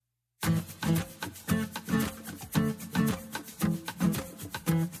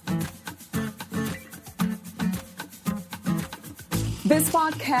This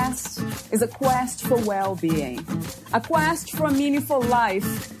podcast is a quest for well-being, a quest for a meaningful life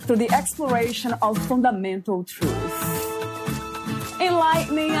through the exploration of fundamental truths.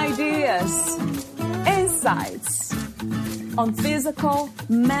 Enlightening ideas, insights on physical,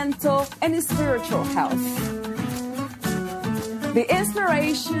 mental, and spiritual health. The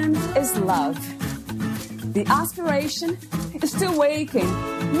inspiration is love. The aspiration is to awaken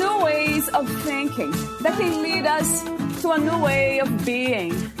new ways of thinking that can lead us to a new way of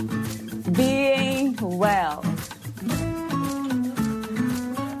being well.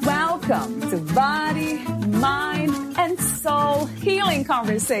 Welcome to Body, Mind, and Soul Healing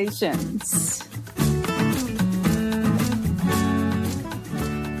Conversations.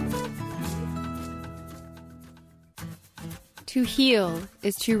 To heal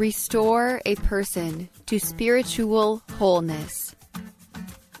is to restore a person to spiritual wholeness.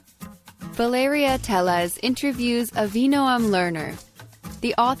 Valeria Teles interviews Avinoam Lerner,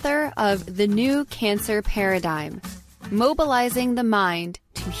 the author of The New Cancer Paradigm, Mobilizing the Mind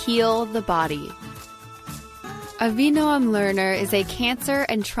to Heal the Body. Avinoam Lerner is a cancer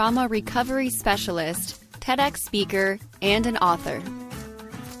and trauma recovery specialist, TEDx speaker, and an author.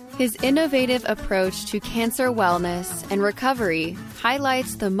 His innovative approach to cancer wellness and recovery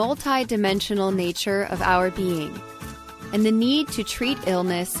highlights the multidimensional nature of our being and the need to treat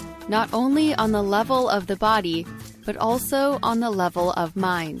illness not only on the level of the body, but also on the level of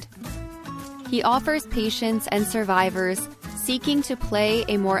mind. He offers patients and survivors seeking to play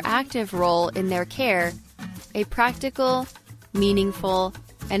a more active role in their care a practical, meaningful,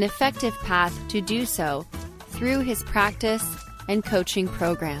 and effective path to do so through his practice and coaching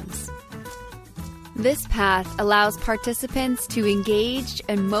programs. This path allows participants to engage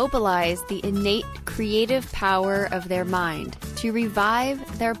and mobilize the innate creative power of their mind to revive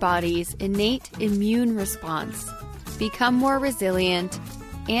their body's innate immune response, become more resilient,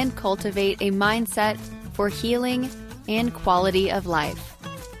 and cultivate a mindset for healing and quality of life.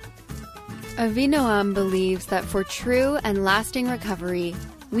 Avinoam believes that for true and lasting recovery,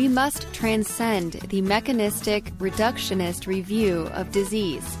 we must transcend the mechanistic reductionist review of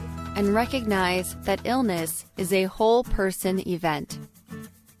disease and recognize that illness is a whole person event.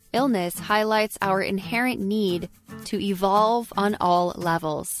 Illness highlights our inherent need to evolve on all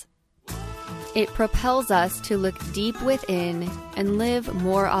levels. It propels us to look deep within and live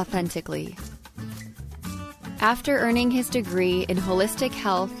more authentically. After earning his degree in holistic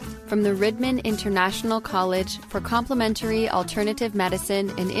health from the Ridman International College for Complementary Alternative Medicine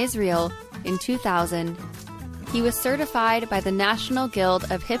in Israel in 2000, he was certified by the National Guild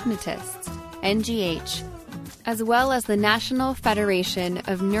of Hypnotists, NGH, as well as the National Federation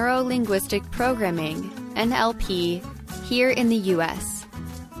of Neuro-Linguistic Programming, NLP, here in the U.S.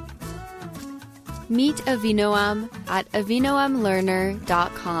 Meet Avinoam at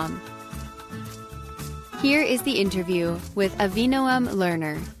avinoamlerner.com. Here is the interview with Avinoam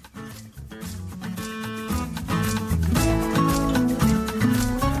Lerner.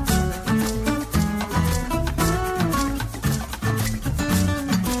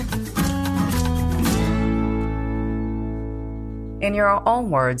 In your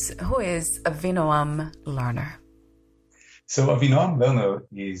own words, who is Avinoam Lerner? So Avinoam Lerner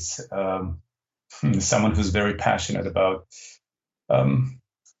is someone who's very passionate about the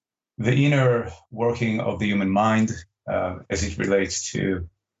inner working of the human mind as it relates to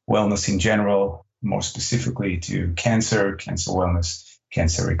wellness in general, more specifically to cancer wellness,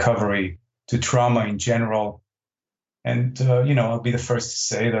 cancer recovery, to trauma in general. And, I'll be the first to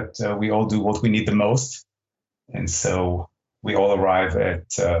say that we all do what we need the most. And so we all arrive at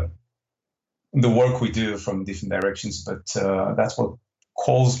the work we do from different directions, but that's what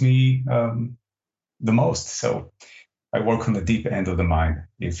calls me the most. So I work on the deep end of the mind,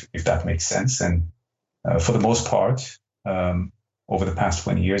 if that makes sense. And for the most part, over the past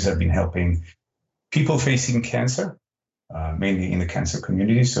 20 years, I've been helping people facing cancer, mainly in the cancer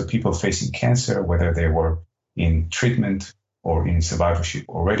community. So people facing cancer, whether they were in treatment or in survivorship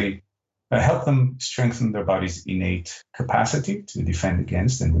already, help them strengthen their body's innate capacity to defend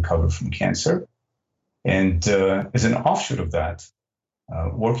against and recover from cancer. And as an offshoot of that,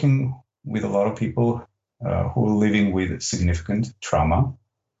 working with a lot of people who are living with significant trauma,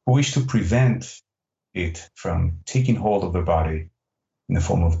 who wish to prevent it from taking hold of their body in the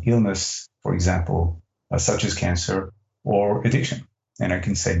form of illness, for example, such as cancer or addiction. And I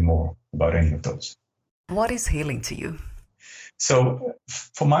can say more about any of those. What is healing to you? So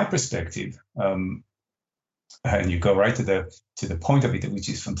from my perspective, and you go right to the point of it, which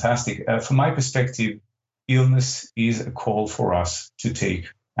is fantastic. From my perspective, illness is a call for us to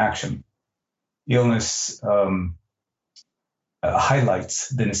take action. Illness highlights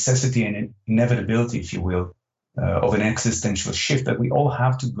the necessity and inevitability, if you will, of an existential shift that we all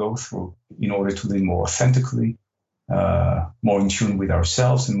have to go through in order to live more authentically, more in tune with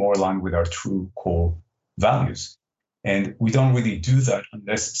ourselves, and more aligned with our true core values. And we don't really do that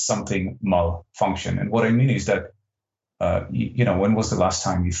unless something malfunctions. And what I mean is that, when was the last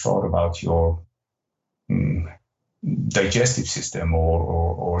time you thought about your digestive system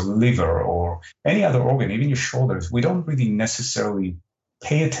or liver or any other organ, even your shoulders? We don't really necessarily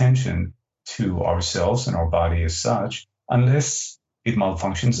pay attention to ourselves and our body as such unless it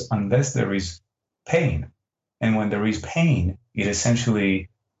malfunctions, unless there is pain. And when there is pain, it essentially,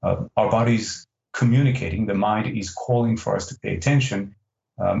 our body's communicating, the mind is calling for us to pay attention,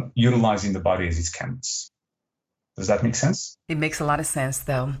 utilizing the body as its canvas. Does that make sense? It makes a lot of sense,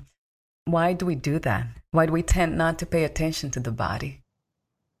 though. Why do we do that? Why do we tend not to pay attention to the body?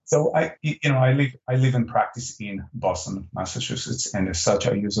 So I live and practice in Boston, Massachusetts, and as such,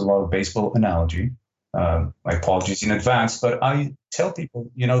 I use a lot of baseball analogy. My apologies in advance, but I tell people,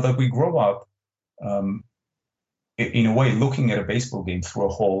 that we grow up in a way looking at a baseball game through a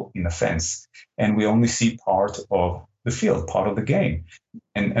hole in a fence, and we only see part of the field, part of the game,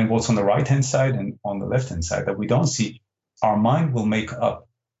 and what's on the right-hand side and on the left-hand side that we don't see. Our mind will make up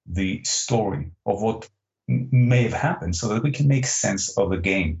the story of what may have happened so that we can make sense of the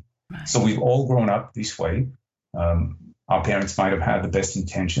game. Right. So we've all grown up this way. Our parents might have had the best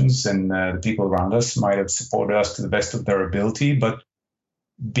intentions, and the people around us might have supported us to the best of their ability. But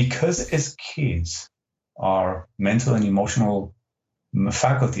because as kids, our mental and emotional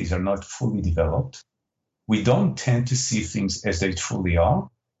faculties are not fully developed, we don't tend to see things as they truly are.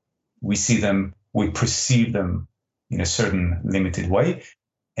 We perceive them in a certain limited way.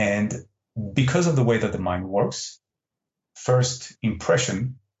 And because of the way that the mind works, first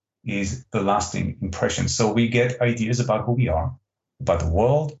impression is the lasting impression. So we get ideas about who we are, about the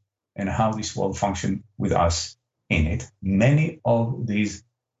world, and how this world functions with us in it. Many of these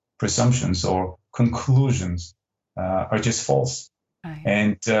presumptions or conclusions are just false. Right.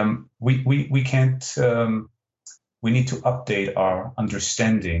 And we can't, we need to update our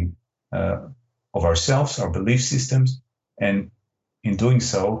understanding of ourselves, our belief systems, and in doing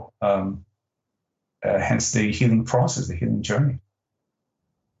so, hence the healing process, the healing journey.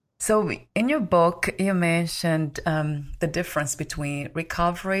 So in your book, you mentioned the difference between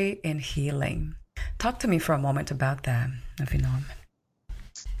recovery and healing. Talk to me for a moment about that, Avinoam.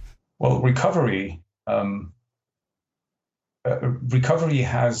 Well, recovery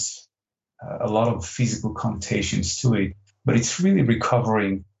has a lot of physical connotations to it, but it's really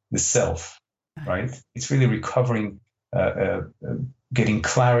recovering the self, right? It's really recovering, getting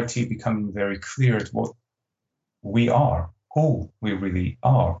clarity, becoming very clear at what we are, who we really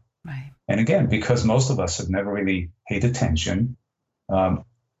are. Right. And again, because most of us have never really paid attention,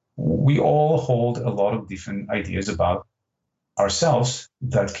 we all hold a lot of different ideas about ourselves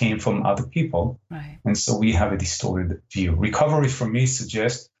that came from other people. Right. And so we have a distorted view. Recovery for me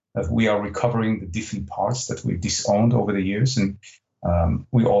suggests that we are recovering the different parts that we've disowned over the years. And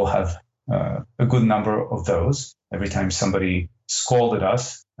we all have a good number of those. Every time somebody scolded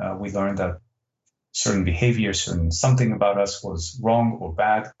us, we learned that certain behavior, something about us was wrong or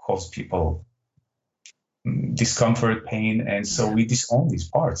bad, caused people discomfort, pain. And so we disown these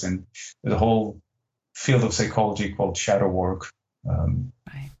parts. And the whole field of psychology called shadow work,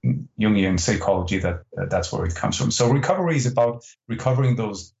 Jungian psychology, that's where it comes from. So recovery is about recovering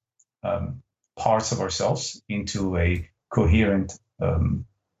those parts of ourselves into a coherent,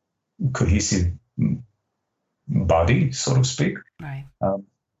 cohesive body, so to speak. Right.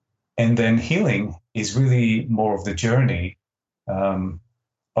 And then healing is really more of the journey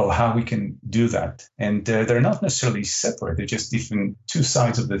of how we can do that. And they're not necessarily separate. They're just different two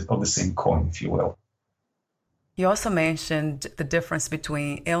sides of the same coin, if you will. You also mentioned the difference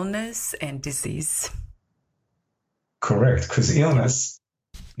between illness and disease. Correct, because illness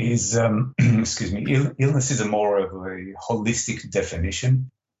is, illness is a more of a holistic definition.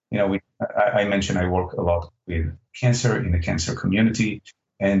 I mentioned I work a lot with cancer in the cancer community,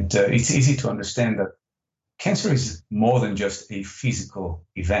 and it's easy to understand that cancer is more than just a physical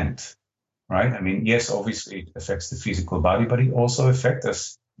event, right? I mean, yes, obviously it affects the physical body, but it also affects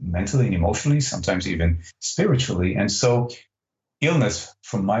us mentally and emotionally, sometimes even spiritually. And so illness,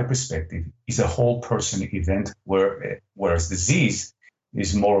 from my perspective, is a whole person event, whereas disease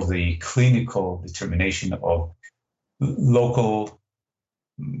is more of the clinical determination of local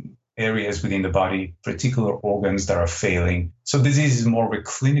areas within the body, particular organs that are failing. So disease is more of a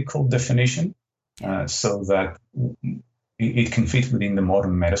clinical definition, so that it can fit within the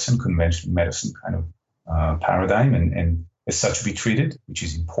modern medicine, conventional medicine kind of paradigm. And as such be treated, which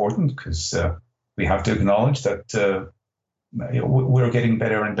is important because we have to acknowledge that we're getting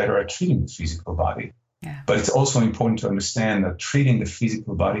better and better at treating the physical body. Yeah. But it's also important to understand that treating the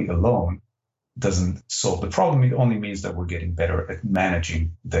physical body alone doesn't solve the problem. It only means that we're getting better at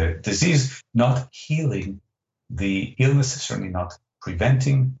managing the disease, not healing the illness, certainly not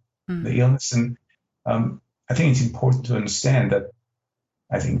preventing the illness. And I think it's important to understand that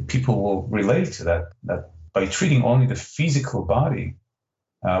I think people will relate to that by treating only the physical body,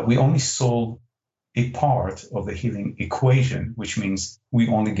 we only solve a part of the healing equation, which means we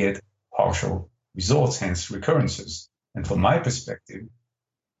only get partial results, hence recurrences. And from my perspective,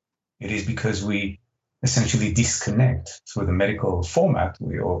 it is because we essentially disconnect through the medical format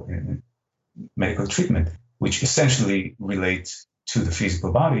or medical treatment, which essentially relates to the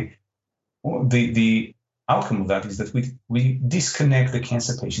physical body. The outcome of that is that we disconnect the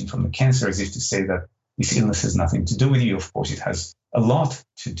cancer patient from the cancer, as if to say that this illness has nothing to do with you. Of course, it has a lot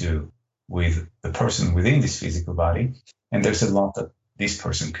to do with the person within this physical body, and there's a lot that this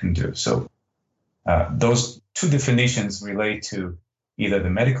person can do. So those two definitions relate to either the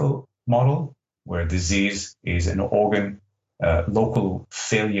medical model, where disease is an organ, local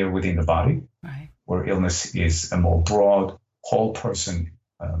failure within the body, right, where illness is a more broad, whole person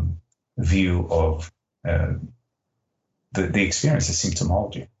view of the experience, the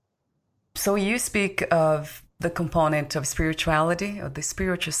symptomology. So you speak of the component of spirituality, or the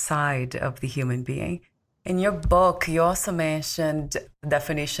spiritual side of the human being. In your book, you also mentioned the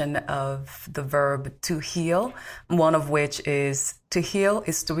definition of the verb to heal, one of which is to heal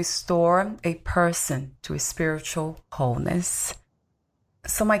is to restore a person to a spiritual wholeness.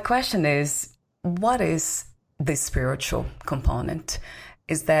 So my question is, what is the spiritual component?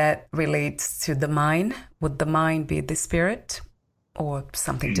 Is that relates to the mind? Would the mind be the spirit or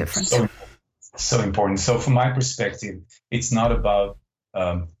something different? So important. So from my perspective, it's not about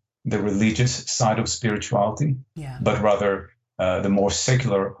the religious side of spirituality, but rather the more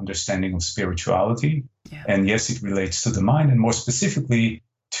secular understanding of spirituality. Yeah. And yes, it relates to the mind, and more specifically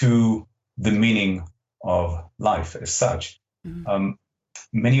to the meaning of life as such. Mm-hmm.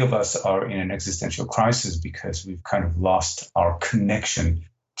 Many of us are in an existential crisis because we've kind of lost our connection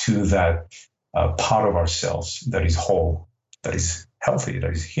to that part of ourselves that is whole, that is healthy,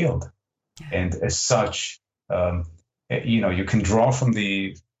 that is healed. Yeah. And as such, you can draw from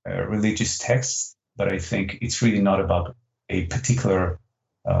the religious texts, but I think it's really not about a particular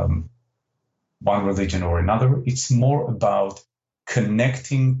one religion or another. It's more about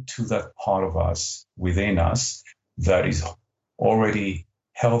connecting to that part of us within us that is already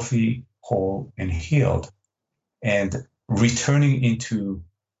healthy, whole, and healed, and returning into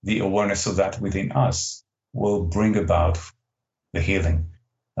the awareness of that within us will bring about the healing.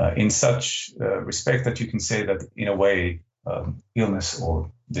 In such respect that you can say that, in a way, illness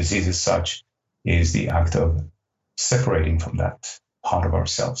or disease as such is the act of separating from that part of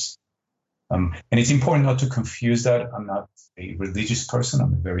ourselves. And it's important not to confuse that. I'm not a religious person.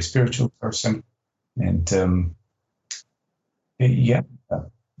 I'm a very spiritual person. And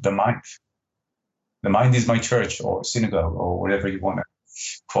the mind is my church or synagogue or whatever you want to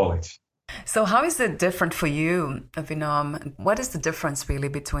call it. So how is it different for you, Avinoam? What is the difference really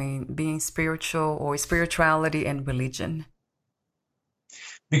between being spiritual or spirituality and religion?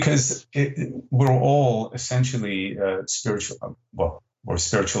 Because we're all essentially spiritual. Well, we're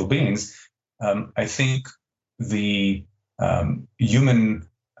spiritual beings. I think the human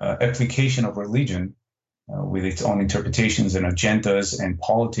application of religion with its own interpretations and agendas and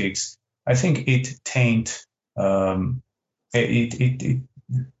politics, I think it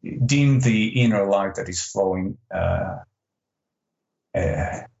deemed the inner light that is flowing,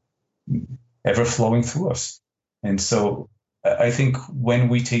 ever flowing through us. And so I think when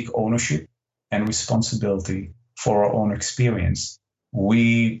we take ownership and responsibility for our own experience,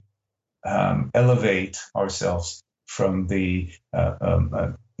 we elevate ourselves from the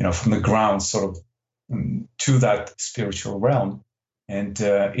from the ground sort of to that spiritual realm. And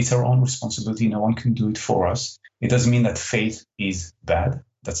it's our own responsibility. No one can do it for us. It doesn't mean that faith is bad.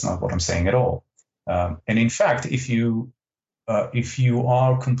 That's not what I'm saying at all. And in fact, if you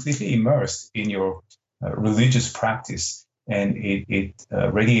are completely immersed in your religious practice and it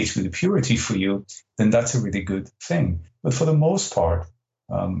radiates with purity for you, then that's a really good thing. But for the most part,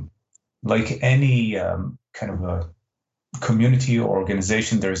 like any kind of a community or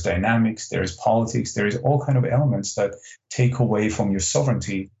organization, there's dynamics, there's politics, there's all kind of elements that take away from your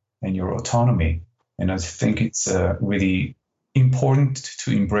sovereignty and your autonomy. And I think it's really important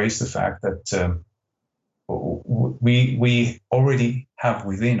to embrace the fact that we already have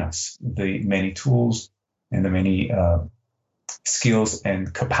within us the many tools and the many skills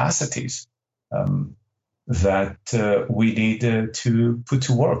and capacities that we need to put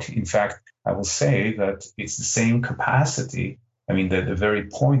to work. In fact, I will say that it's the same capacity. I mean, the very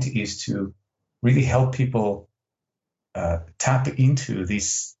point is to really help people tap into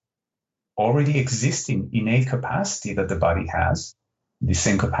this already existing innate capacity that the body has, the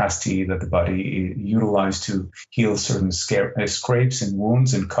same capacity that the body utilizes to heal certain scrapes and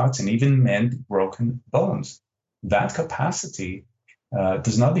wounds and cuts and even mend broken bones. That capacity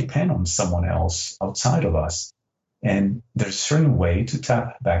does not depend on someone else outside of us. And there's a certain way to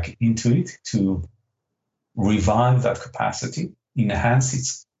tap back into it, to revive that capacity, enhance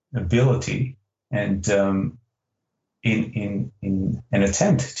its ability, and in an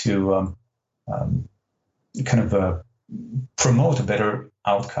attempt to promote a better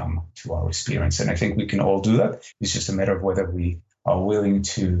outcome to our experience. And I think we can all do that. It's just a matter of whether we are willing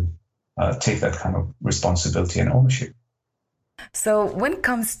to take that kind of responsibility and ownership. So when it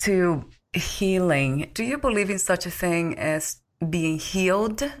comes to healing, do you believe in such a thing as being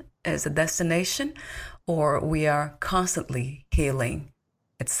healed as a destination, or we are constantly healing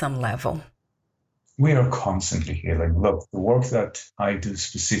at some level? We are constantly healing. Look, the work that I do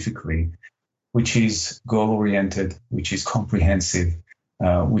specifically, which is goal-oriented, which is comprehensive,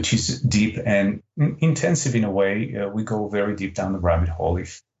 which is deep and intensive in a way, we go very deep down the rabbit hole,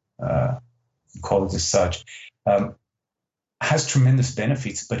 if you call it as such, has tremendous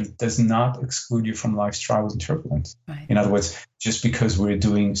benefits, but it does not exclude you from life's trials and turbulence. Right. In other words, just because we're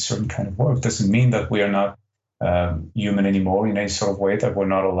doing certain kind of work doesn't mean that we are not human anymore in any sort of way, that we're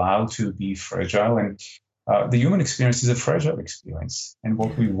not allowed to be fragile. And the human experience is a fragile experience. And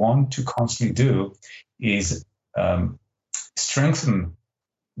what we want to constantly do is strengthen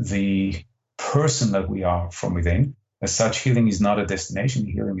the person that we are from within. As such, healing is not a destination.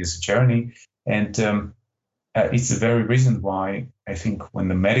 Healing is a journey. And it's the very reason why I think when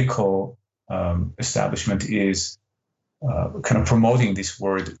the medical establishment is kind of promoting this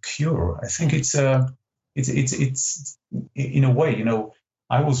word cure, I think it's in a way,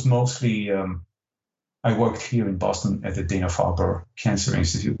 I was mostly, I worked here in Boston at the Dana-Farber Cancer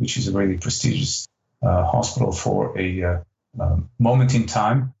Institute, which is a really prestigious hospital, for a moment in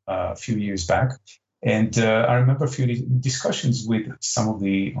time a few years back. And I remember a few discussions with some of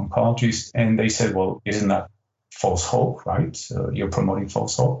the oncologists, and they said, well, isn't that false hope, right? You're promoting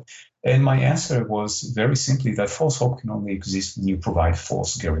false hope. And my answer was very simply that false hope can only exist when you provide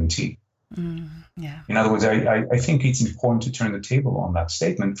false guarantee. Yeah. In other words, I think it's important to turn the table on that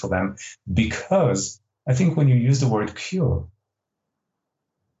statement for them, because I think when you use the word cure,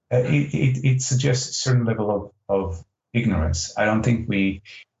 it suggests a certain level of ignorance. I don't think we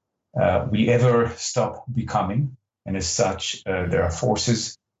ever stop becoming, and as such, there are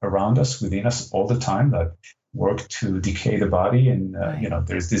forces around us, within us, all the time that work to decay the body, and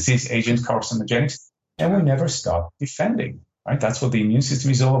there's disease agents, carcinogenics, and we never stop defending. Right, that's what the immune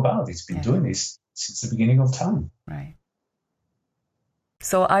system is all about. It's been doing this since the beginning of time. Right.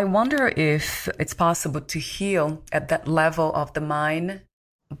 So I wonder if it's possible to heal at that level of the mind,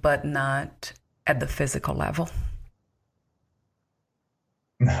 but not at the physical level.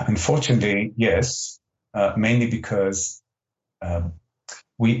 Unfortunately, yes. Mainly because in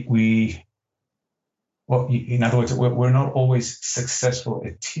other words, we're not always successful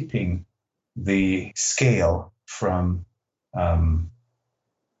at tipping the scale from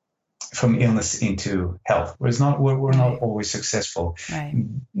illness into health. We're not always successful, right,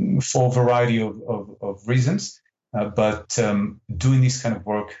 for a variety of reasons. But doing this kind of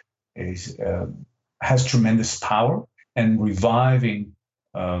work has tremendous power, and reviving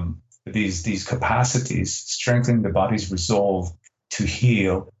these capacities, strengthening the body's resolve to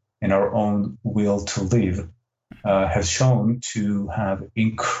heal and our own will to live, has shown to have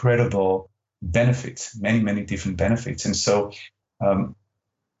incredible benefits, many different benefits. And so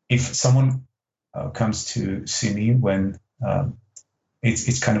if someone comes to see me when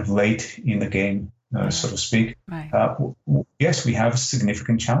it's kind of late in the game, so to speak, right, yes, we have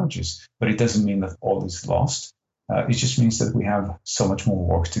significant challenges, but it doesn't mean that all is lost. It just means that we have so much more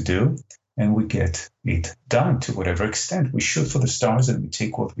work to do, and we get it done to whatever extent. We shoot for the stars and we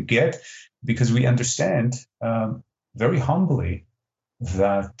take what we get, because we understand very humbly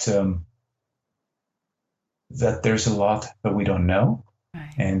that there's a lot that we don't know,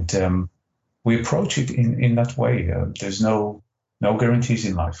 right, and we approach it in that way. There's no guarantees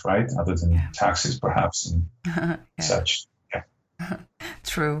in life, right? Other than taxes, perhaps, and such. Yeah.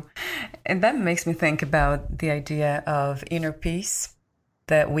 True. And that makes me think about the idea of inner peace,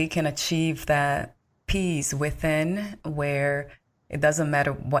 that we can achieve that peace within, where it doesn't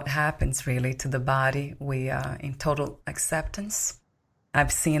matter what happens really to the body. We are in total acceptance.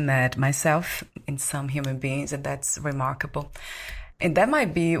 I've seen that myself in some human beings, and that's remarkable. And that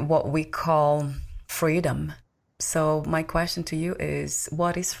might be what we call freedom. So my question to you is,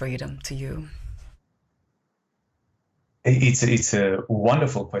 what is freedom to you? It's a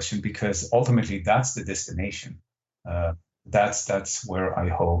wonderful question, because ultimately that's the destination. That's where I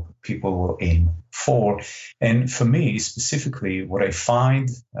hope people will aim for. And for me, specifically, what I find,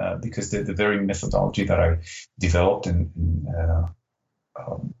 because the very methodology that I developed and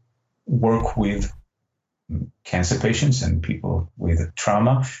work with cancer patients and people with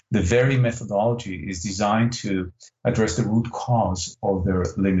trauma, the very methodology is designed to address the root cause of their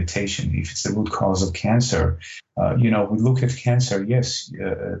limitation. If it's the root cause of cancer, we look at cancer, yes,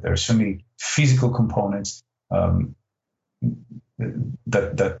 there are so many physical components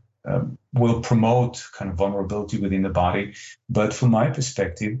that will promote kind of vulnerability within the body. But from my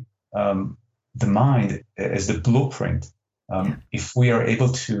perspective, the mind as the blueprint, if we are able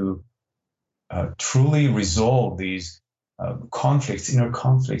to truly resolve these inner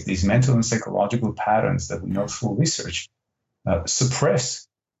conflicts, these mental and psychological patterns that we know through research, suppress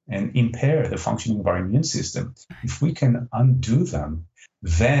and impair the functioning of our immune system, if we can undo them,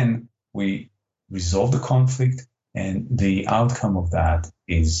 then we resolve the conflict, and the outcome of that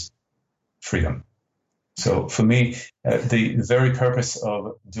is freedom. So for me, the very purpose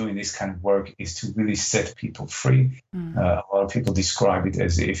of doing this kind of work is to really set people free. A lot of people describe it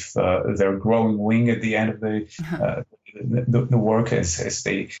as if they're growing wing at the end of the work, as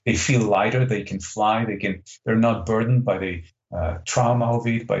they feel lighter, they can fly, they're not burdened by the trauma of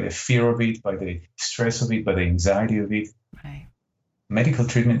it, by the fear of it, by the stress of it, by the anxiety of it. Right. Medical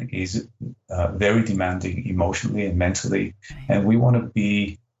treatment is very demanding emotionally and mentally, and we want to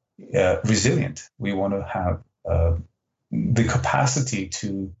be resilient. We want to have the capacity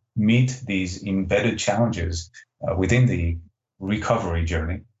to meet these embedded challenges within the recovery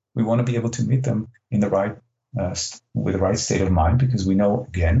journey. We want to be able to meet them in the right with the right state of mind, because we know,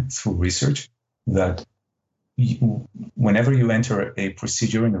 again, through research, that whenever you enter a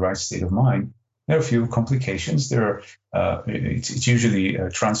procedure in the right state of mind, there are few complications. It usually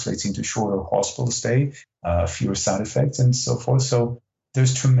translates into shorter hospital stay, fewer side effects, and so forth. So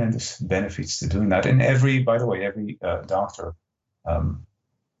there's tremendous benefits to doing that. And every doctor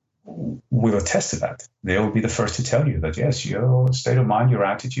will attest to that. They will be the first to tell you that, yes, your state of mind, your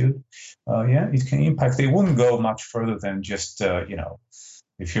attitude, it can impact. They wouldn't go much further than just,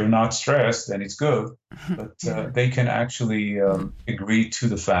 if you're not stressed, then it's good. But they can actually agree to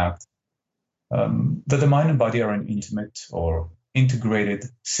the fact that the mind and body are an intimate or integrated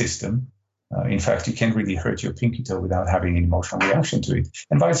system. In fact, you can't really hurt your pinky toe without having an emotional reaction to it.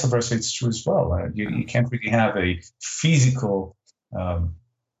 And vice versa, it's true as well. You can't really have a physical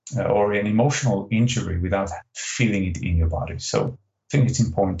or an emotional injury without feeling it in your body. So I think it's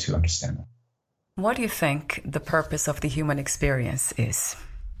important to understand that. What do you think the purpose of the human experience is?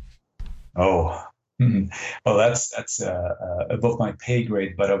 Well, that's above my pay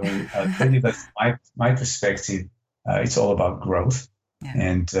grade, but I will tell you that my perspective, it's all about growth. Yeah.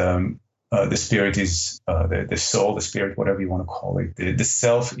 And the spirit is the soul, the spirit, whatever you want to call it. The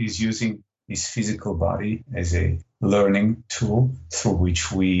self is using this physical body as a learning tool through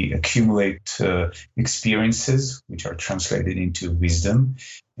which we accumulate experiences which are translated into wisdom.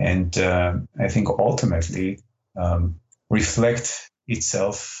 And I think ultimately reflect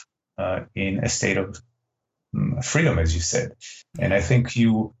itself in a state of freedom, as you said. And I think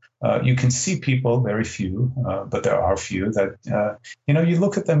you can see people, very few, but there are few that, you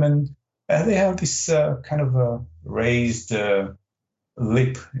look at them and they have this kind of a raised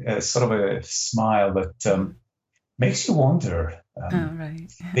lip, sort of a smile that makes you wonder.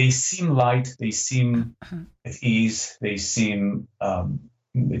 Right. They seem light, they seem at ease, they seem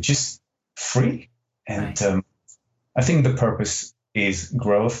just free. And right. I think the purpose is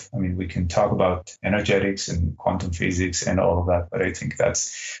growth. I mean, we can talk about energetics and quantum physics and all of that, but I think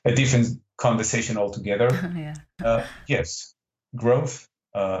that's a different conversation altogether. Yes, growth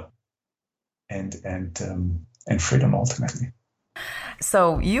and freedom ultimately.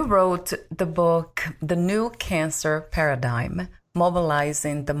 So you wrote the book, The New Cancer Paradigm,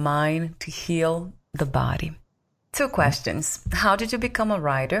 Mobilizing the Mind to Heal the Body. 2 questions. How did you become a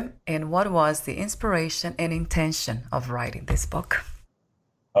writer, and what was the inspiration and intention of writing this book?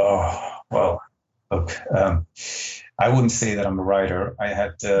 Oh, well, look, I wouldn't say that I'm a writer. I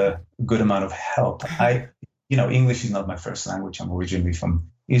had a good amount of help. English is not my first language. I'm originally from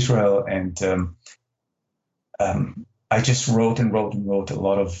Israel, and I just wrote a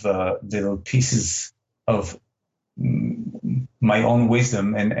lot of little pieces of my own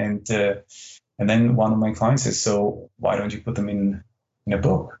wisdom, and then one of my clients says, "So why don't you put them in a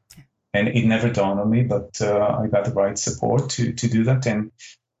book?" And it never dawned on me, but I got the right support to do that, and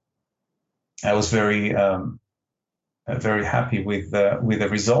I was very very happy with the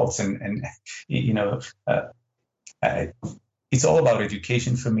results. And you know, it's all about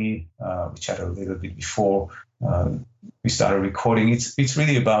education for me. We chatted a little bit before we started recording. It's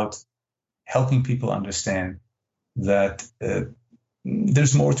really about helping people understand that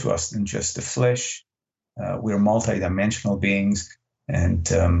there's more to us than just the flesh. We're multidimensional beings, and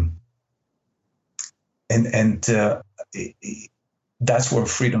that's where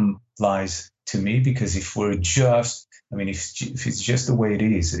freedom lies to me. Because if we're just, I mean, if it's just the way it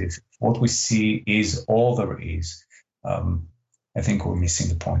is, if what we see is all there is, I think we're missing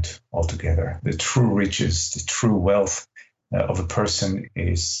the point altogether. The true riches, the true wealth of a person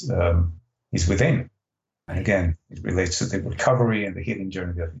is within. And again, it relates to the recovery and the healing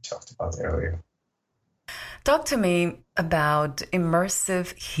journey that we talked about earlier. Talk to me about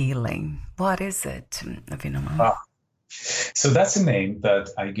immersive healing. What is it, Avinaamon? So that's a name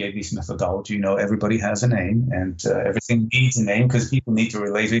that I gave this methodology. You know, everybody has a name, and everything needs a name because people need to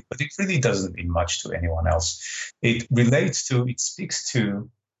relate to it, but it really doesn't mean much to anyone else. It speaks to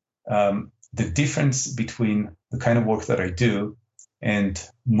the difference between the kind of work that I do and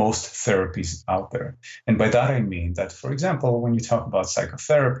most therapies out there. And by that, I mean that, for example, when you talk about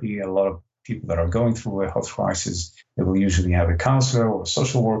psychotherapy, a lot of people that are going through a health crisis, they will usually have a counselor or a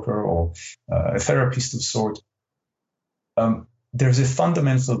social worker or a therapist of sort. There's a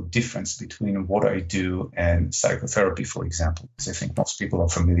fundamental difference between what I do and psychotherapy, for example, because I think most people are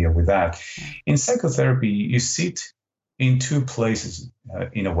familiar with that. In psychotherapy, you sit in two places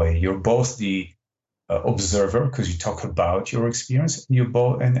in a way. You're both the observer, because you talk about your experience,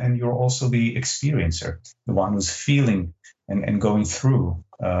 and you're also the experiencer, the one who's feeling and going through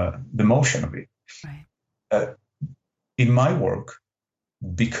the motion of it. Right. In my work,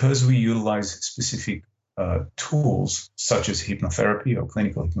 because we utilize specific tools such as hypnotherapy or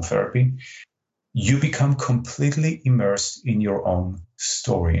clinical hypnotherapy, you become completely immersed in your own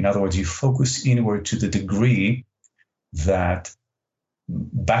story. In other words, you focus inward to the degree that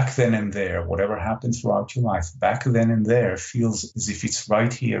back then and there, whatever happened throughout your life, back then and there feels as if it's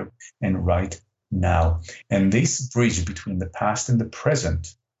right here and right now. And this bridge between the past and the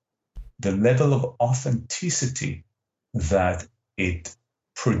present, the level of authenticity that it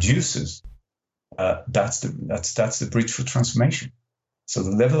produces, that's the bridge for transformation. So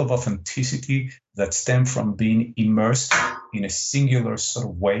the level of authenticity that stems from being immersed in a singular sort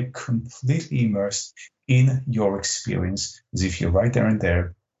of way, completely immersed in your experience, as if you're right there and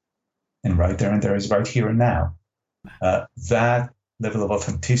there, and right there and there is right here and now. That level of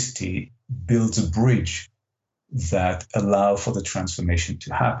authenticity builds a bridge that allows for the transformation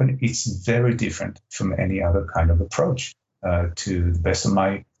to happen. It's very different from any other kind of approach, to the best of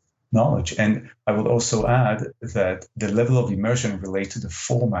my knowledge. And I would also add that the level of immersion relates to the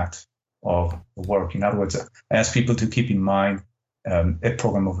format of the work. In other words, I ask people to keep in mind a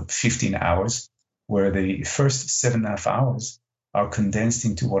program of 15 hours, where the first 7.5 hours are condensed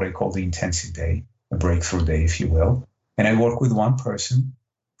into what I call the intensive day, a breakthrough day, if you will. And I work with one person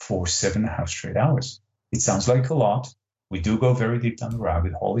for 7.5 straight hours. It sounds like a lot. We do go very deep down the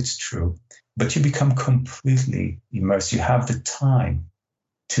rabbit hole, it's true, but you become completely immersed. You have the time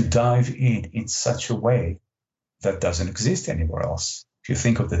to dive in such a way that doesn't exist anywhere else. If you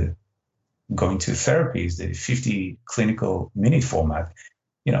think of going to therapies, the 50 clinical minute format,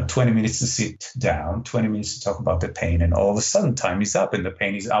 20 minutes to sit down, 20 minutes to talk about the pain, and all of a sudden time is up and the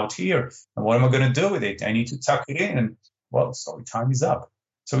pain is out here. And what am I going to do with it? I need to tuck it in, and time is up.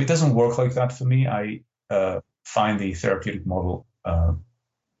 So it doesn't work like that for me. I find the therapeutic model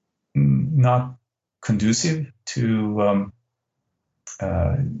not conducive to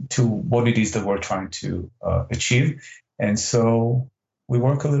what it is that we're trying to achieve. And so we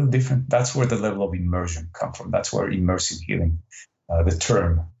work a little different. That's where the level of immersion comes from. That's where immersive healing, the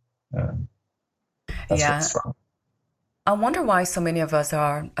term, that's from. I wonder why so many of us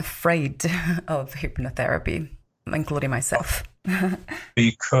are afraid of hypnotherapy, including myself.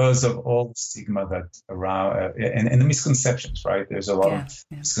 Because of all the stigma that around and the misconceptions, right? There's a lot of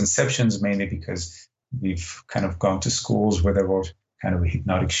misconceptions, mainly because we've kind of gone to schools where there were kind of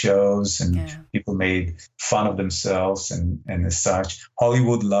hypnotic shows and people made fun of themselves and as such.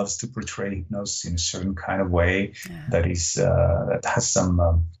 Hollywood loves to portray hypnosis in a certain kind of way that is that has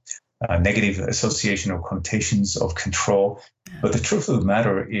some negative association or connotations of control. But the truth of the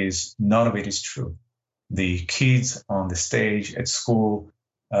matter is none of it is true. The kids on the stage at school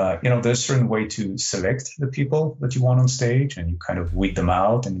there's a certain way to select the people that you want on stage, and you kind of weed them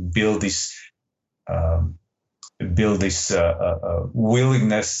out and build this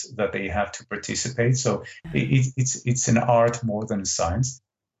willingness that they have to participate. So it's an art more than a science.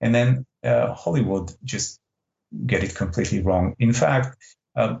 And then Hollywood just get it completely wrong. In fact,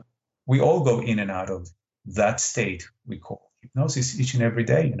 we all go in and out of that state we call hypnosis each and every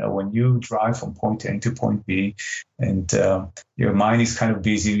day. When you drive from point A to point B, and your mind is kind of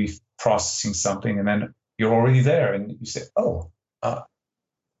busy processing something, and then you're already there, and you say,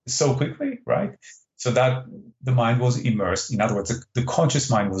 so quickly, right? So that the mind was immersed. In other words, the conscious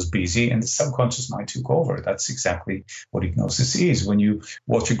mind was busy and the subconscious mind took over. That's exactly what hypnosis is. When you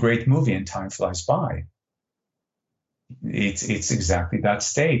watch a great movie and time flies by, it's exactly that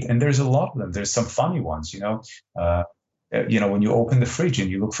state. And there's a lot of them. There's some funny ones, when you open the fridge and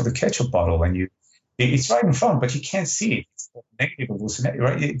you look for the ketchup bottle and it's right in front, but you can't see it. It's negative hallucination,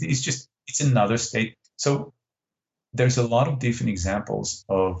 right? It's another state. So there's a lot of different examples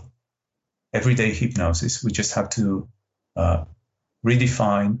of everyday hypnosis. We just have to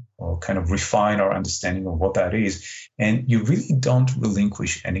redefine or kind of refine our understanding of what that is. And you really don't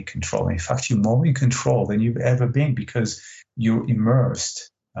relinquish any control. In fact, you're more in control than you've ever been because you're immersed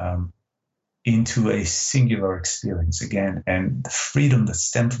into a singular experience again. And the freedom that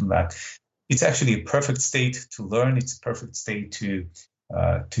stems from that, it's actually a perfect state to learn. It's a perfect state to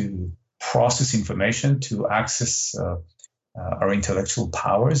process information, to access our intellectual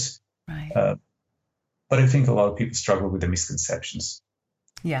powers. Right. But I think a lot of people struggle with the misconceptions.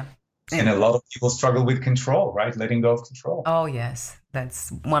 Yeah. And a lot of people struggle with control, right? Letting go of control. Oh, yes.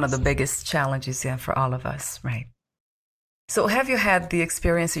 That's one of the biggest challenges, for all of us, right? So have you had the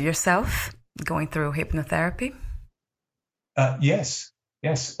experience yourself going through hypnotherapy? Yes.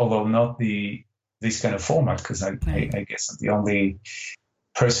 Although not this kind of format, because I guess I'm the only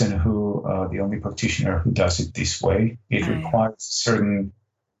person the only practitioner who does it this way. It requires a certain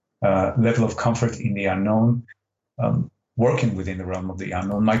level of comfort in the unknown, working within the realm of the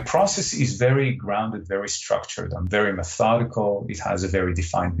unknown. My process is very grounded, very structured. I'm very methodical. It has a very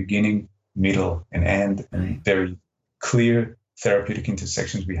defined beginning, middle, and end, and very clear therapeutic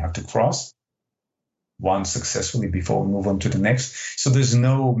intersections we have to cross one successfully before we move on to the next. So there's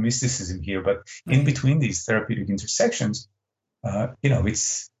no mysticism here, but in between these therapeutic intersections,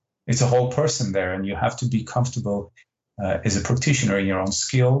 it's a whole person there, and you have to be comfortable as a practitioner in your own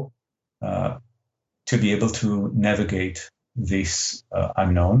skill to be able to navigate this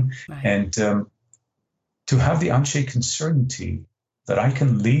unknown and to have the unshaken certainty that I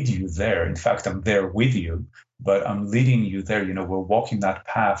can lead you there. In fact, I'm there with you, but I'm leading you there. We're walking that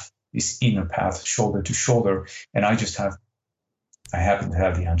path, this inner path, shoulder to shoulder, and I happen to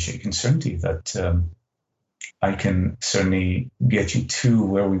have the unshaken certainty that I can certainly get you to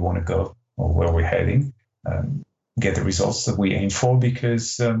where we want to go or where we're heading. Get the results that we aim for,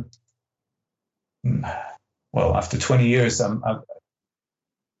 because, after 20 years,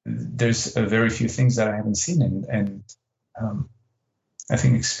 there's very few things that I haven't seen, and I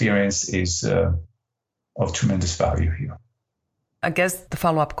think experience is of tremendous value here. I guess the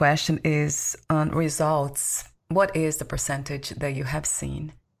follow-up question is on results. What is the percentage that you have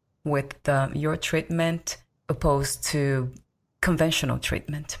seen with your treatment opposed to conventional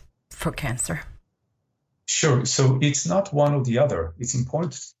treatment for cancer? Sure. So it's not one or the other. It's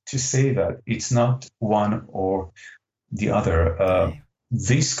important to say that it's not one or the other.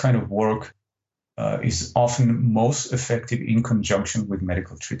 This kind of work is often most effective in conjunction with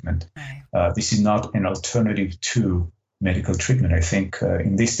medical treatment. This is not an alternative to medical treatment. I think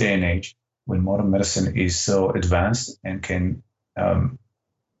in this day and age, when modern medicine is so advanced and can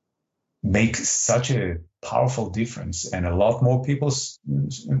make such a powerful difference, and a lot more people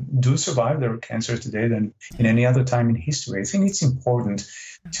do survive their cancer today than in any other time in history. I think it's important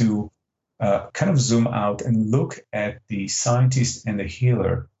to kind of zoom out and look at the scientist and the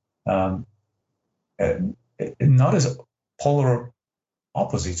healer not as polar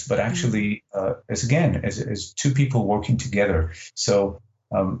opposites, but actually as two people working together. So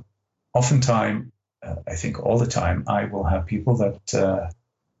oftentimes, I think all the time, I will have people that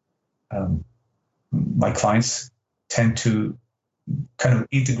my clients tend to kind of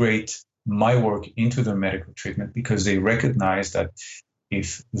integrate my work into their medical treatment, because they recognize that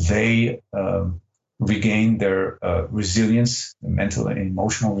if they regain their resilience, mental and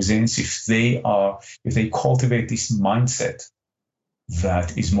emotional resilience, if they cultivate this mindset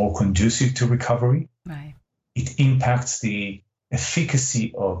that is more conducive to recovery, it impacts the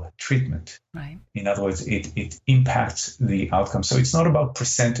efficacy of treatment. In other words, it impacts the outcome. So it's not about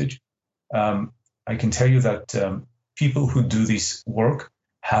percentage. I can tell you that people who do this work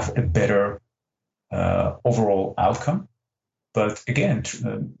have a better overall outcome. But again,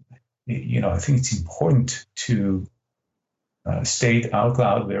 I think it's important to state out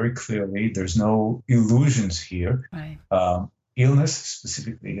loud very clearly, there's no illusions here. Right. Illness,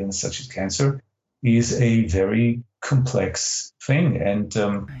 specifically illness such as cancer, is a very complex thing. And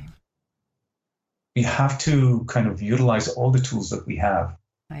Right. we have to kind of utilize all the tools that we have.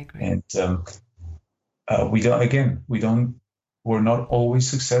 I agree. And we're not always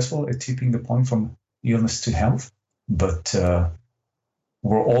successful at tipping the point from illness to health, but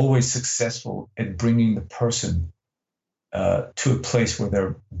we're always successful at bringing the person to a place where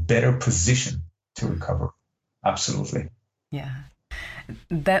they're better positioned to recover. Absolutely. Yeah.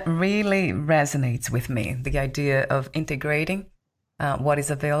 That really resonates with me, the idea of integrating what is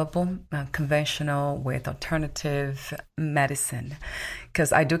available, conventional with alternative medicine,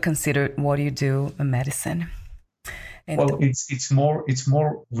 because I do consider what you do a medicine. And well, it's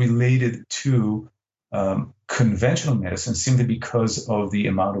more related to conventional medicine simply because of the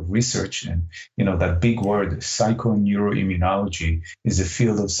amount of research, and that big word psychoneuroimmunology is a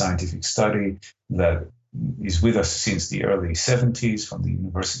field of scientific study that is with us since the early 70s from the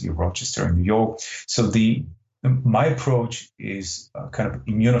University of Rochester in New York. So my approach is a kind of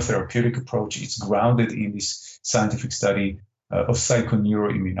immunotherapeutic approach. It's grounded in this scientific study of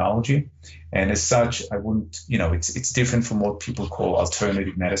psychoneuroimmunology. And as such, I wouldn't, it's different from what people call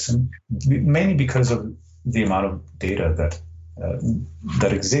alternative medicine, mainly because of the amount of data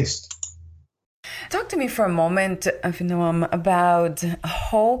that exists. Talk to me for a moment, Avinoam, about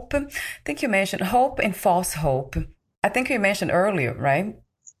hope. I think you mentioned hope and false hope. I think you mentioned earlier, right?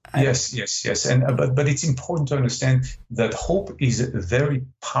 Yes. And but it's important to understand that hope is a very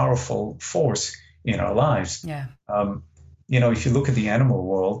powerful force in our lives. Yeah. If you look at the animal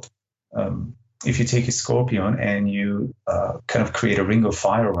world, if you take a scorpion and you kind of create a ring of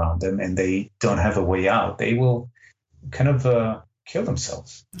fire around them and they don't have a way out, they will kind of kill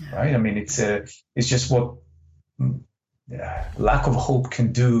themselves, right? I mean, it's just what lack of hope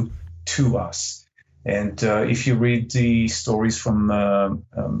can do to us. And if you read the stories from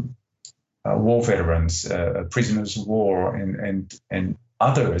war veterans, prisoners of war, and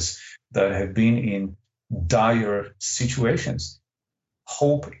others that have been in dire situations,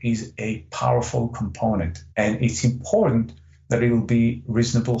 hope is a powerful component, and it's important that it will be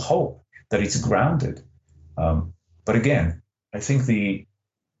reasonable hope, that it's grounded. But again, I think the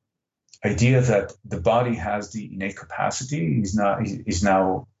idea that the body has the innate capacity is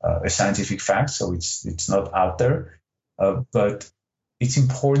now a scientific fact, so it's not out there. But it's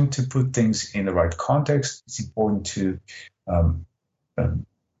important to put things in the right context. It's important to,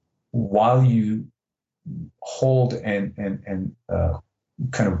 while you hold and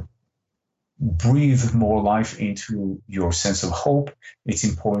kind of breathe more life into your sense of hope, it's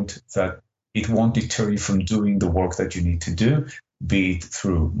important that it won't deter you from doing the work that you need to do, be it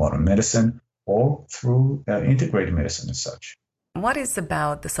through modern medicine or through integrated medicine as such. What is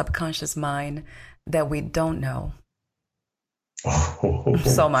about the subconscious mind that we don't know?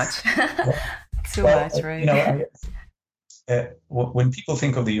 So much. Too much, right? When people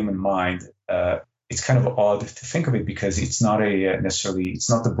think of the human mind, it's kind of odd to think of it because it's not it's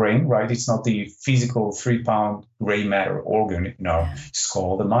not the brain, right? It's not the physical 3-pound gray matter organ in our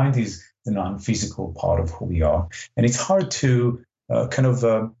skull. The mind is the non-physical part of who we are. And it's hard to kind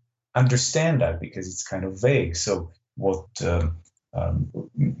of understand that because it's kind of vague. So what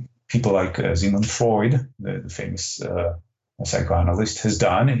people like Sigmund Freud, the famous psychoanalyst, has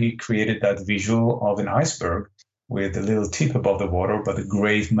done, he created that visual of an iceberg with a little tip above the water, but the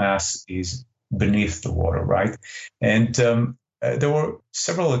grave mass is beneath the water, right? And there were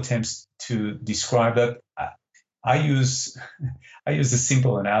several attempts to describe that. I use the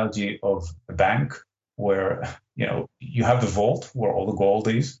simple analogy of a bank where you have the vault where all the gold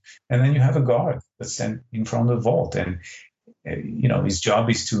is, and then you have a guard that's in front of the vault, and his job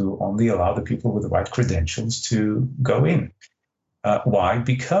is to only allow the people with the right credentials to go in. Why?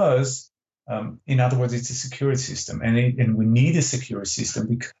 Because in other words, it's a security system, and we need a security system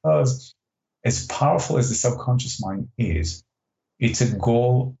because as powerful as the subconscious mind is, it's a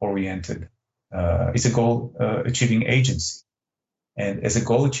goal-oriented. It's a goal-achieving agency, and as a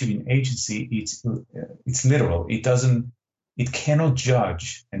goal-achieving agency, it's literal. It cannot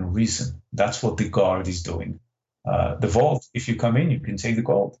judge and reason. That's what the guard is doing. The vault, if you come in, you can take the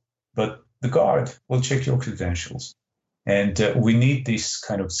gold, but the guard will check your credentials, and we need this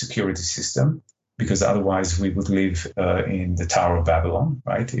kind of security system because otherwise we would live in the Tower of Babylon,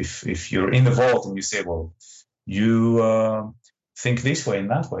 right? If you're in the vault and you say, well, you think this way and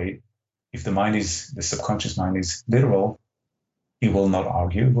that way. If the subconscious mind is literal, It will not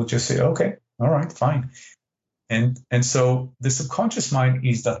argue. It will just say, okay, all right, fine. And so the subconscious mind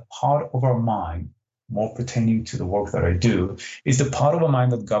is that part of our mind, more pertaining to the work that I do, is the part of our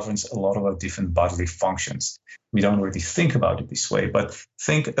mind that governs a lot of our different bodily functions. We don't really think about it this way, but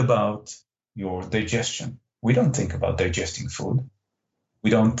think about your digestion. We don't think about digesting food. We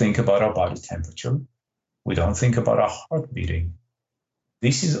don't think about our body temperature. We don't think about our heart beating.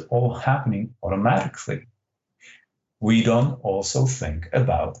 This is all happening automatically. We don't also think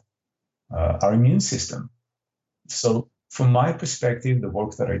about our immune system. So from my perspective, the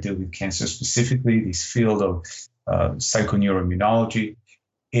work that I do with cancer, specifically this field of psychoneuroimmunology,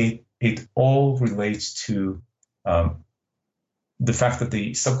 it all relates to the fact that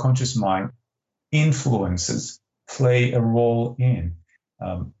the subconscious mind influences, play a role in,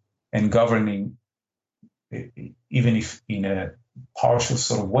 and governing, even if in a partial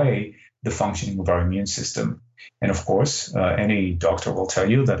sort of way, the functioning of our immune system. And of course, any doctor will tell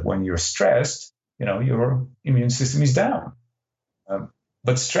you that when you're stressed, your immune system is down.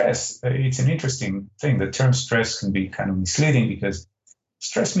 But stress, it's an interesting thing. The term stress can be kind of misleading because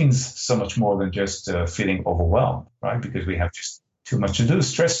stress means so much more than just feeling overwhelmed, right? Because we have just too much to do.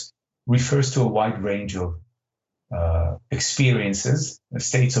 Stress refers to a wide range of experiences,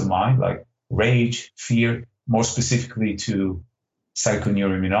 states of mind, like rage, fear, more specifically to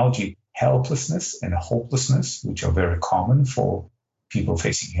psychoneuroimmunology, helplessness and hopelessness, which are very common for people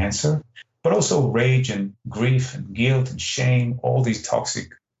facing cancer, but also rage and grief and guilt and shame, all these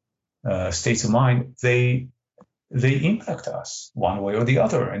toxic states of mind, they impact us one way or the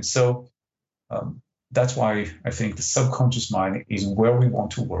other. And so that's why I think the subconscious mind is where we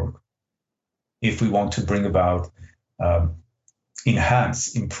want to work if we want to bring about,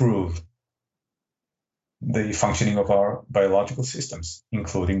 enhance, improve the functioning of our biological systems,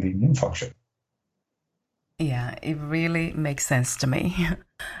 including the immune function. Yeah, it really makes sense to me.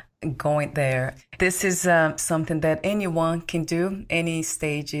 Going there. This is something that anyone can do, any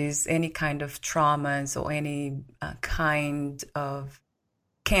stages, any kind of traumas or any kind of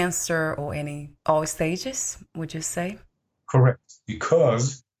cancer or all stages, would you say? Correct.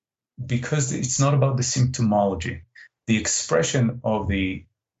 Because it's not about the symptomology. The expression of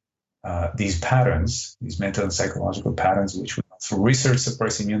these patterns, these mental and psychological patterns, which we through research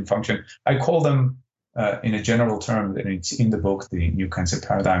suppress immune function, I call them in a general term, and it's in the book, The New Cancer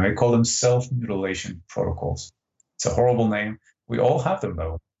Paradigm, I call them self-mutilation protocols. It's a horrible name. We all have them,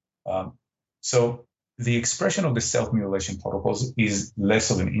 though. So the expression of the self-mutilation protocols is less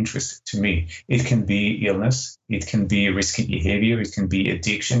of an interest to me. It can be illness. It can be risky behavior. It can be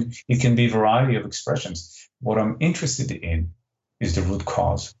addiction. It can be a variety of expressions. What I'm interested in is the root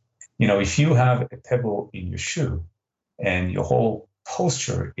cause. If you have a pebble in your shoe and your whole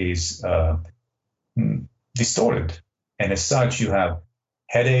posture is distorted, and as such you have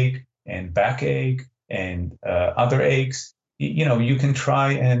headache and backache and other aches, you can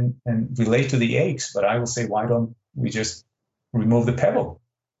try and relate to the aches, but I will say, why don't we just remove the pebble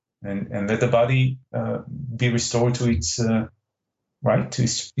and let the body be restored to its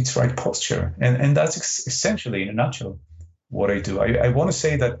right posture? And that's essentially, in a nutshell, what I do. I want to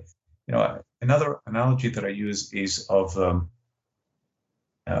say that another analogy that I use is of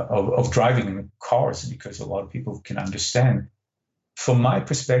driving in cars, because a lot of people can understand. From my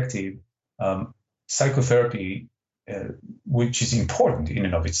perspective, psychotherapy, which is important in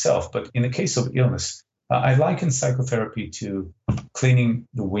and of itself, but in the case of illness, I liken psychotherapy to cleaning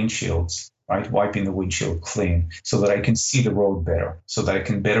the windshields, right? Wiping the windshield clean so that I can see the road better, so that I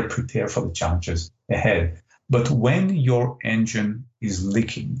can better prepare for the challenges ahead. But when your engine is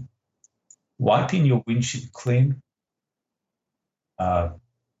leaking, wiping your windshield clean,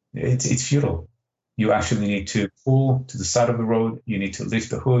 it's futile. You actually need to pull to the side of the road, you need to lift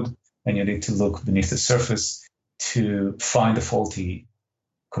the hood, and you need to look beneath the surface to find the faulty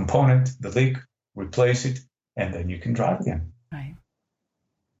component, the leak, replace it, and then you can drive again. Right.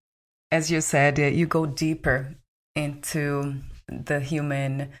 As you said, you go deeper into the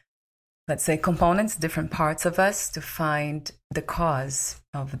human, let's say, components, different parts of us, to find the cause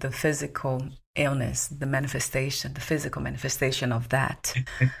of the physical illness, the manifestation, the physical manifestation of that.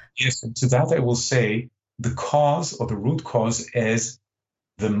 Yes, and to that I will say the cause or the root cause as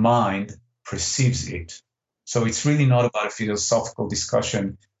the mind perceives it. So it's really not about a philosophical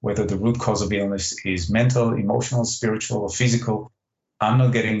discussion whether the root cause of illness is mental, emotional, spiritual, or physical. I'm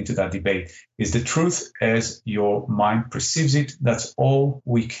not getting into that debate. It's the truth as your mind perceives it. That's all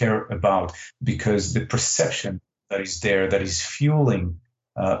we care about, because the perception that is there, that is fueling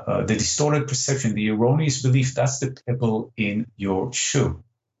the distorted perception, the erroneous belief, that's the pebble in your shoe.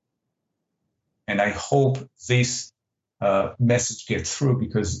 And I hope this message get through,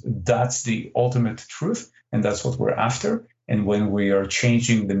 because that's the ultimate truth, and that's what we're after. And when we are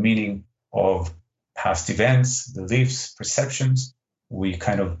changing the meaning of past events, beliefs, perceptions, we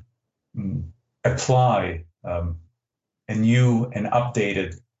kind of apply a new and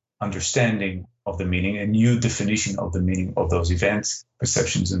updated understanding of the meaning, a new definition of the meaning of those events,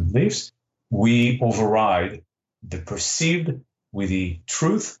 perceptions, and beliefs. We override the perceived with the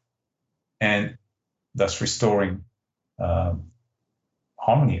truth, and thus restoring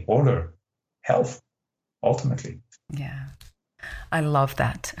harmony, order, health, ultimately. Yeah, I love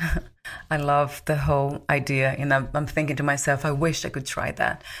that. I love the whole idea. And I'm thinking to myself, I wish I could try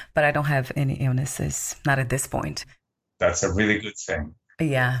that, but I don't have any illnesses, not at this point. That's a really good thing.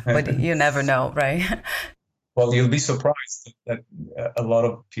 Yeah, but you never know, right? Well, you'll be surprised that a lot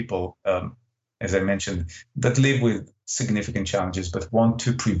of people, as I mentioned, that live with significant challenges but want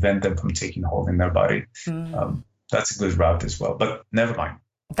to prevent them from taking hold in their body. That's a good route as well, but never mind.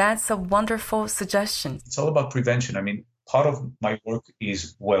 That's a wonderful suggestion. It's all about prevention. I mean, part of my work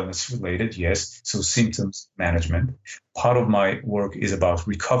is wellness related, yes, so symptoms management. Part of my work is about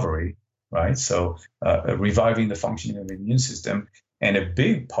recovery, right? So reviving the functioning of the immune system. And a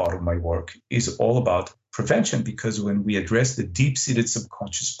big part of my work is all about prevention, because when we address the deep-seated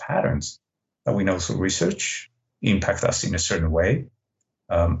subconscious patterns that we know through research impact us in a certain way,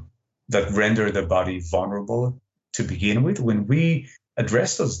 that render the body vulnerable to begin with, when we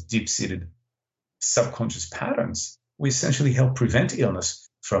address those deep-seated subconscious patterns, we essentially help prevent illness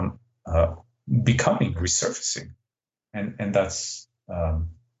from resurfacing. And that's a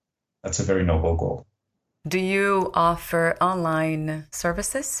very noble goal. Do you offer online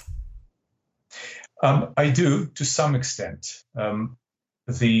services? I do, to some extent. The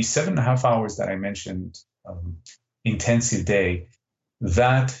 7.5 hours that I mentioned, intensive day,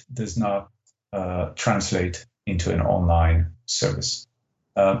 that does not translate into an online service.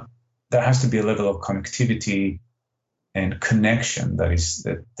 There has to be a level of connectivity and connection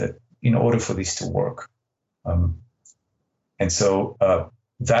that in order for this to work. And so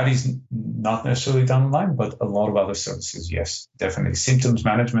that is not necessarily done online, but a lot of other services, yes, definitely. Symptoms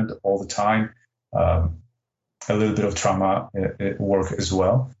management all the time, a little bit of trauma work as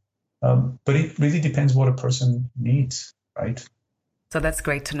well. But it really depends what a person needs, right? So that's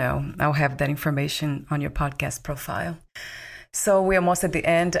great to know. I'll have that information on your podcast profile. So we are almost at the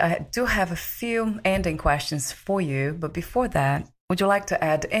end. I do have a few ending questions for you. But before that, would you like to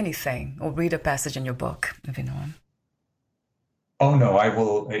add anything or read a passage in your book, Avinoam? Oh, no, I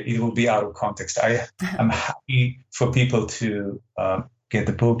will. It will be out of context. I'm happy for people to get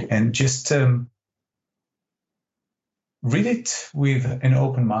the book and just read it with an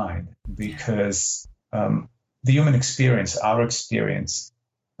open mind, because the human experience, our experience,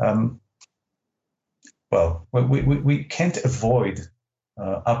 we can't avoid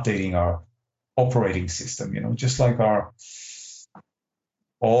updating our operating system. Just like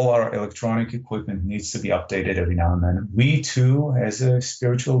all our electronic equipment needs to be updated every now and then. We too, as a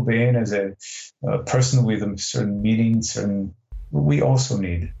spiritual being, as a person with a certain meaning, we also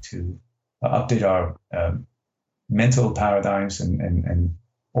need to update our mental paradigms and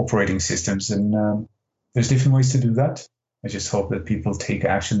operating systems. And there's different ways to do that. I just hope that people take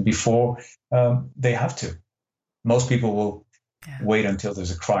action before they have to. Most people will wait until there's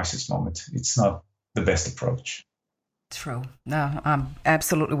a crisis moment. It's not the best approach. True. No, I'm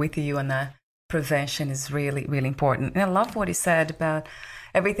absolutely with you on that. Prevention is really, really important. And I love what he said about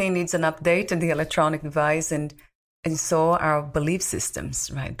everything needs an update in the electronic device, and so our belief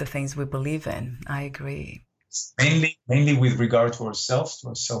systems, right? The things we believe in. I agree. Mainly with regard to ourselves, to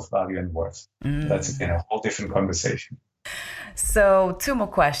our self-value and worth. That's again a whole different conversation. So 2 more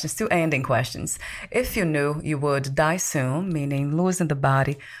questions, 2 ending questions. If you knew you would die soon, meaning losing the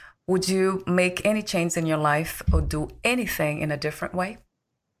body, would you make any change in your life or do anything in a different way?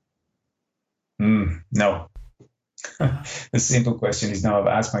 No. The simple question is no. I've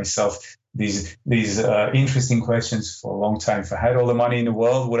asked myself these interesting questions for a long time. If I had all the money in the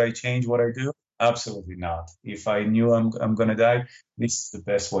world, would I change what I do? Absolutely not. If I knew I'm going to die, this is the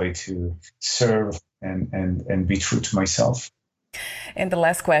best way to serve and be true to myself. And the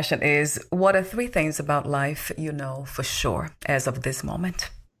last question is, what are 3 things about life you know for sure as of this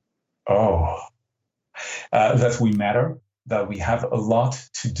moment? That we matter, that we have a lot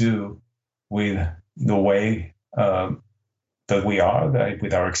to do with the way that we are,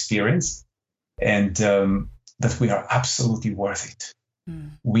 with our experience, and that we are absolutely worth it.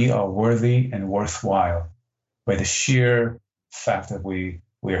 We are worthy and worthwhile by the sheer fact that we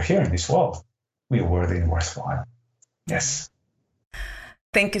are here in this world. We are worthy and worthwhile. Yes.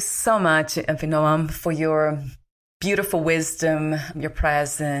 Thank you so much, Avinoam, for your beautiful wisdom, your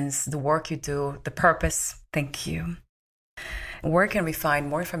presence, the work you do, the purpose. Thank you. Where can we find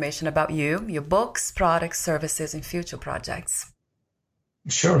more information about you, your books, products, services, and future projects?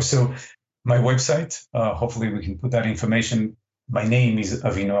 Sure. So my website, hopefully we can put that information. My name is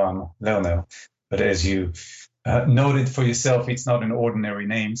Avinoam Lerner, but as you noted for yourself, it's not an ordinary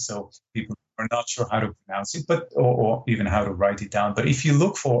name, so people are not sure how to pronounce it, but or even how to write it down. But if you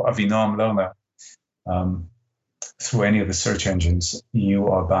look for Avinoam Lerner through any of the search engines, you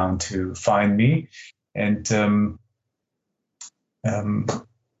are bound to find me. And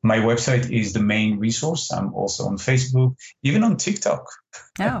my website is the main resource. I'm also on Facebook, even on TikTok.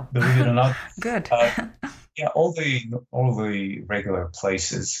 Oh, believe it or not. Good. Yeah, all the regular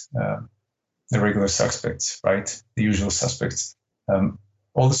places, the regular suspects, right? The usual suspects.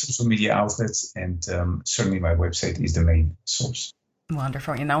 All the social media outlets, and certainly my website is the main source.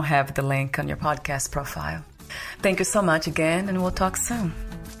 Wonderful. You now have the link on your podcast profile. Thank you so much again, and we'll talk soon.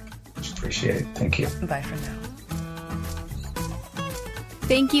 Appreciate it. Thank you. Bye for now.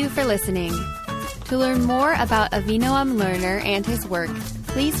 Thank you for listening. To learn more about Avinoam Lerner and his work,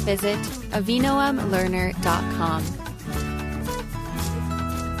 please visit avinoamlerner.com.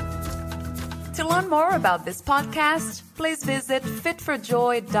 To learn more about this podcast, please visit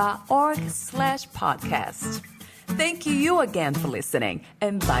fitforjoy.org/podcast. Thank you again for listening,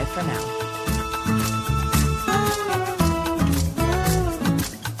 and bye for now.